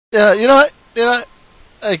Yeah, you know what? You know what?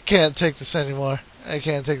 I can't take this anymore. I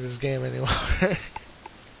can't take this game anymore.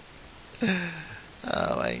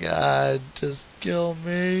 Oh my god. Just kill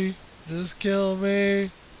me. Just kill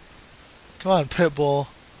me. Come on, Pitbull.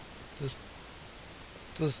 Just,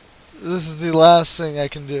 just, this is the last thing I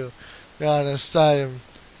can do. To be honest,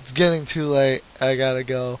 it's getting too late. I gotta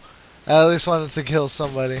go. I at least wanted to kill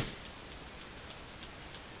somebody.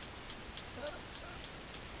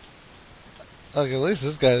 Like, at least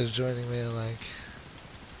this guy is joining me, like...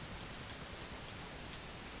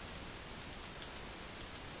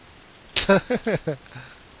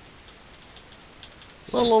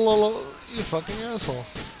 Lol, you fucking asshole.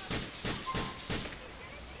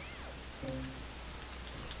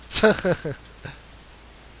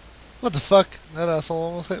 What the fuck? That asshole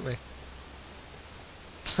almost hit me.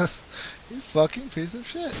 You fucking piece of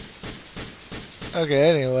shit. Okay,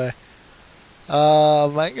 anyway.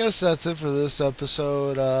 I guess that's it for this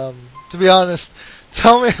episode. To be honest,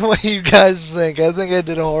 tell me what you guys think. I think I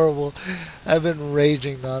did horrible. I've been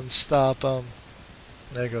raging non-stop.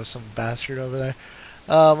 There goes some bastard over there.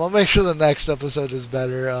 I'll make sure the next episode is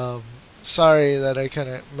better. Sorry that I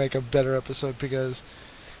couldn't make a better episode because,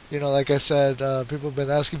 you know, like I said, people have been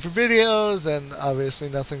asking for videos and obviously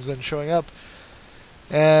nothing's been showing up.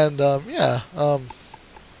 And,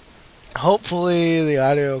 hopefully the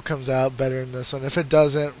audio comes out better in this one. If it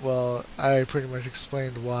doesn't, well, I pretty much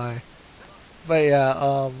explained why. But yeah,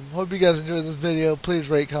 hope you guys enjoyed this video. Please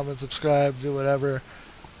rate, comment, subscribe, do whatever.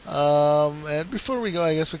 And before we go,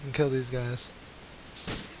 I guess we can kill these guys.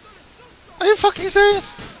 Are you fucking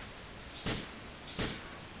serious?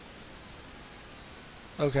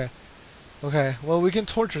 Okay. Okay, well, we can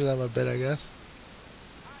torture them a bit, I guess.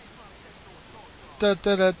 Da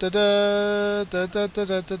da da da da da da da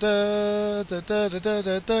da da da da da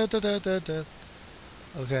da da da da da da.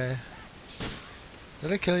 Okay.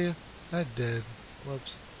 Did I kill you? I did.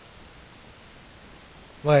 Whoops.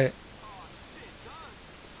 Wait.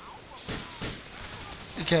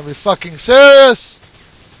 You can't be fucking serious!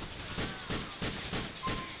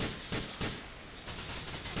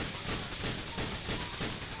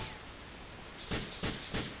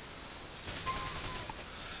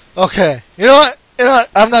 Okay. You know what? You know what?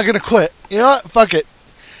 I'm not gonna quit. You know what? Fuck it.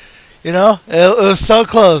 You know? It was so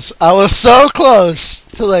close. I was so close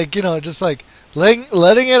to, like, you know, just like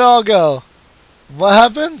letting it all go. What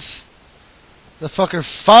happens? The fucker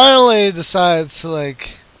finally decides to,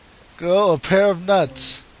 like, grow a pair of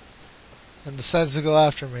nuts and decides to go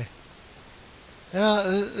after me. You know,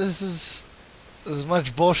 this is as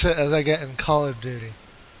much bullshit as I get in Call of Duty.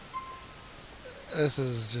 This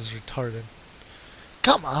is just retarded.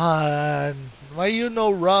 Come on! Why you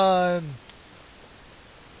no run?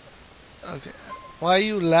 Okay. Why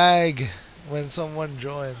you lag when someone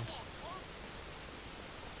joins?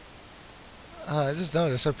 I just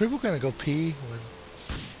noticed. Are people gonna go pee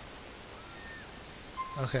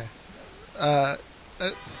when... Okay.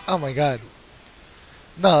 Oh my god.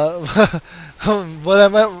 No. What I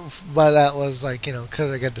meant by that was, like, you know, because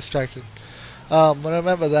I get distracted. What I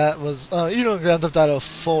meant by that was, you know, Grand Theft Auto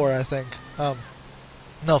 4, I think.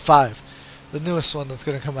 No, 5. The newest one that's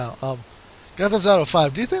going to come out. Grand Theft Auto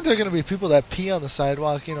 5. Do you think there are going to be people that pee on the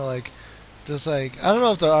sidewalk? You know, like, just like... I don't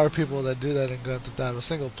know if there are people that do that in Grand Theft Auto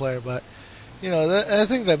single player, but, you know, I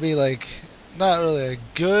think that'd be, like, not really a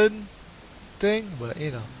good thing, but,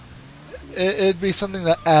 you know, it'd be something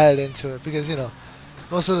to add into it, because, you know,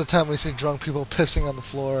 most of the time we see drunk people pissing on the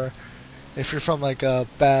floor. If you're from, like, a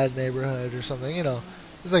bad neighborhood or something, you know,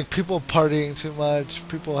 it's like people partying too much,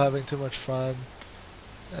 people having too much fun.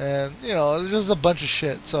 And, you know, just a bunch of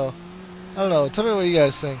shit. So, I don't know. Tell me what you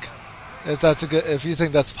guys think. If you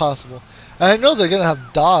think that's possible. And I know they're gonna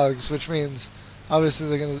have dogs, which means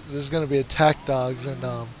obviously there's gonna be attack dogs in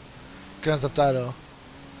Grand Theft Auto.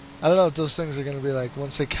 I don't know if those things are gonna be like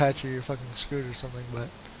once they catch you, you're fucking screwed or something. But,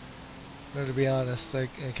 you know, to be honest, I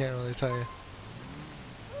can't really tell you.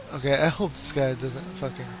 Okay, I hope this guy doesn't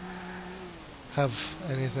fucking have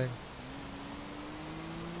anything.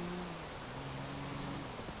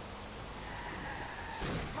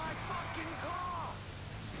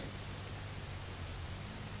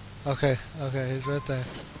 Okay, he's right there.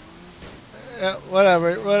 Yeah,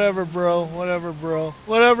 whatever, bro, whatever,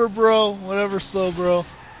 slow bro.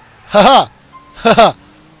 Haha! Haha!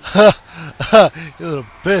 Ha! You little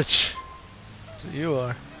bitch. That's what you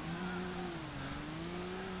are.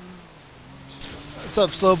 What's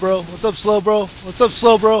up, slow bro? What's up, slow bro? What's up,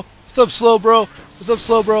 slow bro? What's up, slow bro? What's up,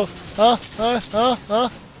 slow bro? Huh?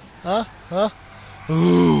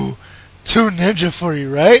 Ooh, 2 ninja for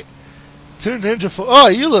you, right? 2 ninja for... Oh,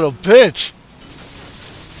 you little bitch!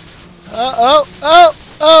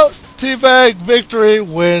 Oh, teabag, victory,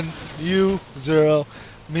 win. You 0,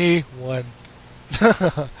 me 1.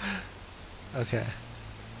 Okay.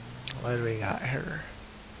 What do we got here?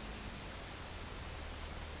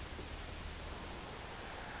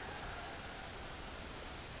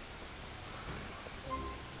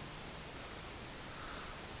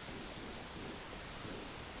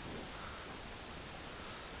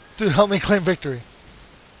 Dude, help me claim victory.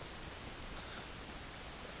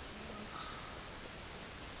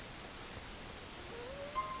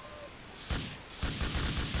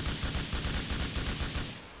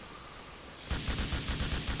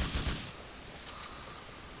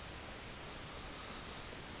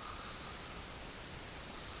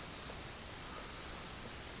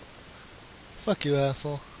 Fuck you,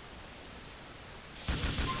 asshole.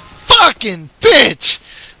 Fucking bitch!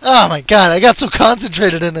 Oh my god, I got so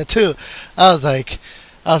concentrated in it too. I was like,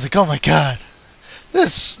 oh my god.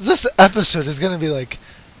 This episode is gonna be like,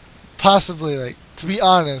 possibly like, to be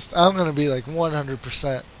honest, I'm gonna be like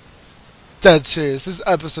 100% dead serious. This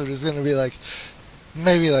episode is gonna be like,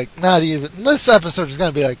 maybe like, not even, this episode is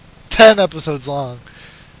gonna be like 10 episodes long.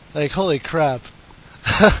 Like, holy crap.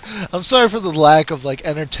 I'm sorry for the lack of like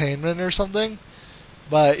entertainment or something,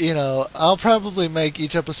 but you know, I'll probably make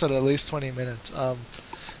each episode at least 20 minutes. Let's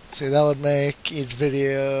see, that would make each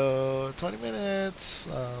video 20 minutes.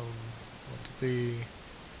 1, 2, 3,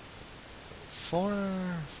 4,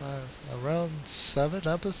 5, around 7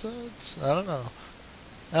 episodes. I don't know.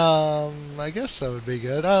 I guess that would be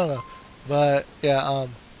good. I don't know, but yeah.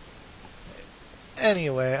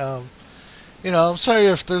 Anyway, you know, I'm sorry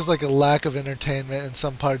if there's like a lack of entertainment in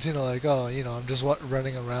some parts. You know, like, oh, you know, I'm just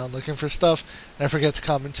running around looking for stuff and I forget to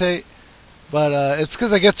commentate. But it's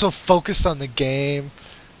because I get so focused on the game,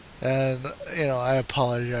 and you know, I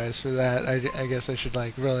apologize for that. I guess I should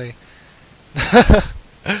like really.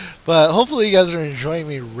 But hopefully you guys are enjoying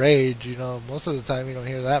me rage. You know, most of the time you don't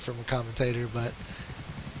hear that from a commentator, but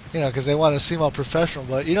you know, because they want to seem all professional.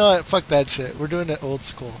 But you know what? Fuck that shit. We're doing it old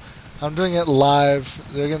school. I'm doing it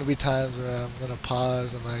live. There are gonna be times where I'm gonna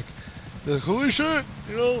pause and like, be like, holy shit,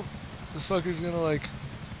 you know, this fucker's gonna like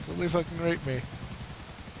totally fucking rape me.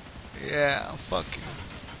 Yeah, fuck you.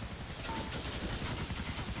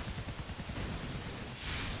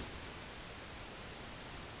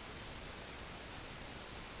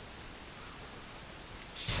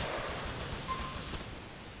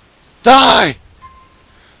 Die!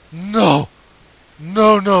 No!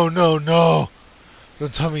 No, no, no, no!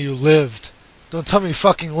 Don't tell me you lived. Don't tell me you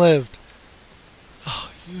fucking lived. Oh,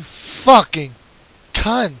 you fucking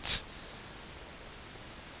cunt.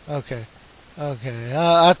 Okay. Okay.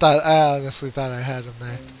 I honestly thought I had him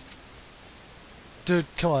there. Dude,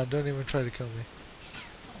 come on. Don't even try to kill me.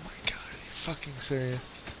 Oh my god. Are you fucking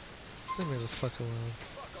serious? Just leave me the fuck alone.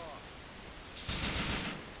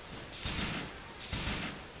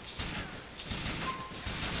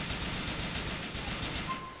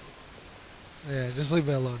 Yeah, just leave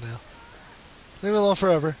me alone now. Leave me alone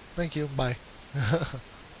forever. Thank you. Bye.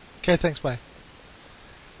 Okay, thanks. Bye.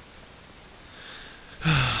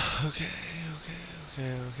 Okay.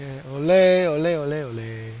 Ole, ole, ole,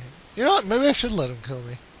 ole. You know what? Maybe I should let him kill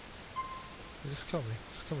me. Just kill me.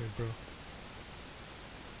 Just kill me, bro.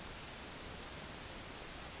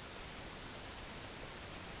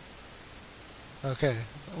 Okay.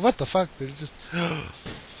 What the fuck? Did it just...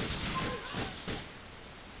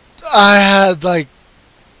 I had, like,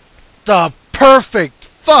 the perfect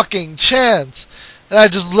fucking chance, and I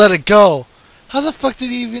just let it go. How the fuck did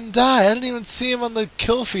he even die? I didn't even see him on the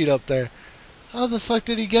kill feed up there. How the fuck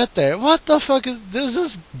did he get there? What the fuck is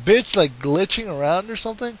this bitch like glitching around or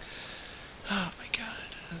something? Oh my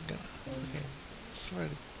god. I'm gonna fucking swear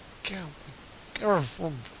to god.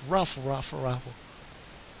 Ruffle.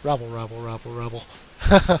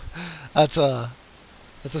 That's a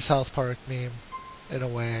South Park meme in a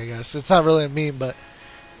way, I guess. It's not really a meme, but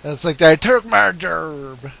it's like that. I took my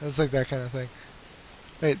job. It's like that kind of thing.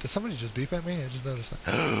 Wait, did somebody just beep at me? I just noticed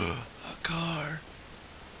that. A car.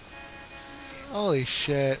 Holy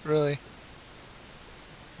shit, really?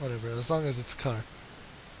 Whatever, as long as it's a car.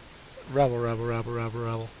 Rabble. I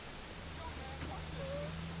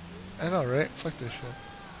know, right? Fuck this shit.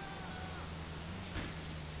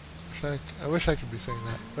 I wish I could be saying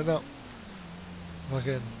that, but no.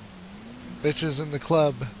 Fucking bitches in the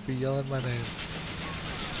club be yelling my name.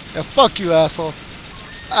 Yeah, fuck you, asshole.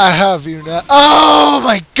 I have you now. Oh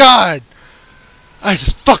my god! I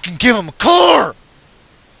just fucking give him a car!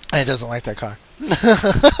 And he doesn't like that car.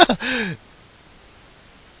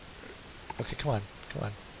 Okay, come on.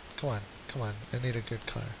 I need a good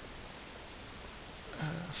car.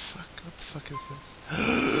 Fuck, what the fuck is this?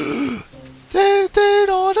 They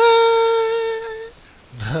don't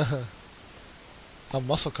A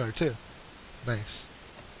muscle car too. Nice.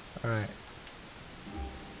 Alright.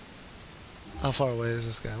 How far away is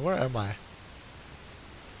this guy? Where am I?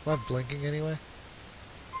 Am I blinking anyway?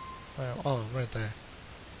 Where, oh, right there.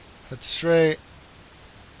 Head straight.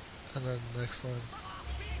 And then next one.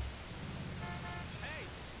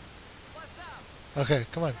 Okay,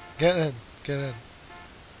 come on. Get in. Get in.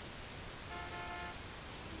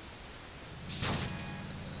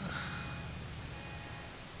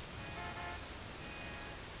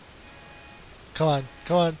 Come on.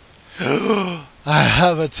 Come on. I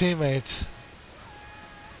have a teammate.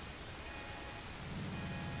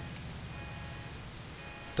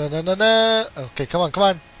 Dun dun dun dun. Okay, come on, come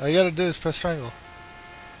on. All you gotta do is press triangle.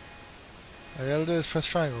 All you gotta do is press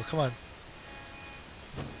triangle. Come on.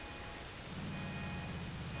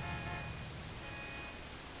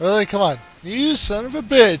 Really? Come on. You son of a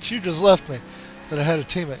bitch. You just left me. That I had a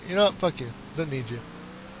teammate. You know what? Fuck you. Don't need you.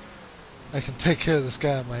 I can take care of this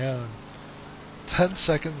guy on my own. 10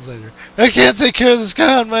 seconds later. I can't take care of this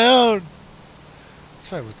guy on my own! That's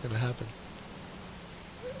probably what's gonna happen.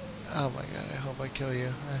 Oh my god, I hope I kill you.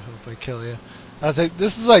 I hope I kill you. I was like,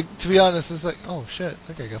 this is like, to be honest, it's like, oh shit,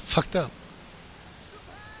 that guy got fucked up.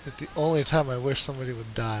 It's the only time I wish somebody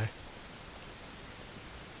would die.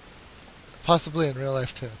 Possibly in real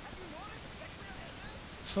life too.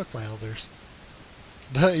 Fuck my elders.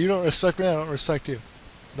 You don't respect me, I don't respect you.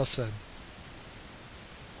 Enough said.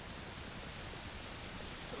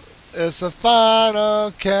 It's the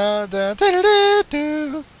final countdown.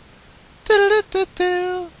 Do-do-do-do.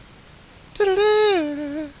 Do-do-do-do.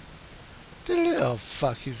 Do-do-do-do. Do-do-do. Oh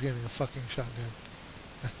fuck, he's getting a fucking shotgun.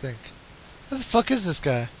 I think. What the fuck is this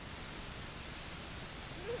guy?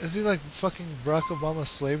 Is he like fucking Barack Obama's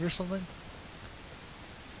slave or something?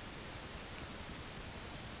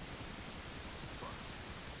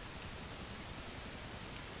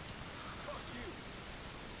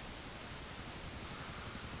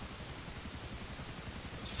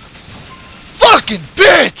 Fucking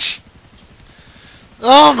bitch!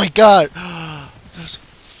 Oh my god! There's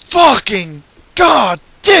fucking god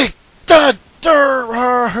dick that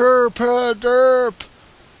derp.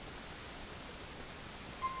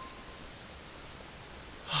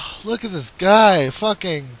 Look at this guy,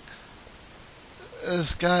 fucking.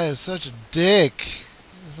 This guy is such a dick.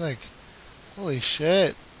 It's like, holy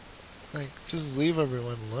shit. Like, just leave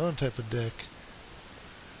everyone alone type of dick.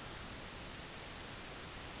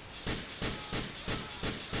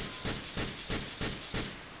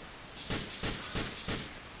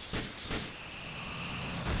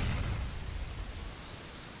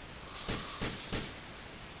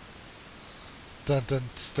 Dun, dun,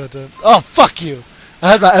 dun, dun. Oh, fuck you!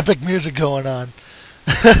 I had my epic music going on.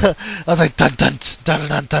 I was like dun dun dun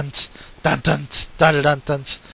dun dun dun dun dun dun dun dun.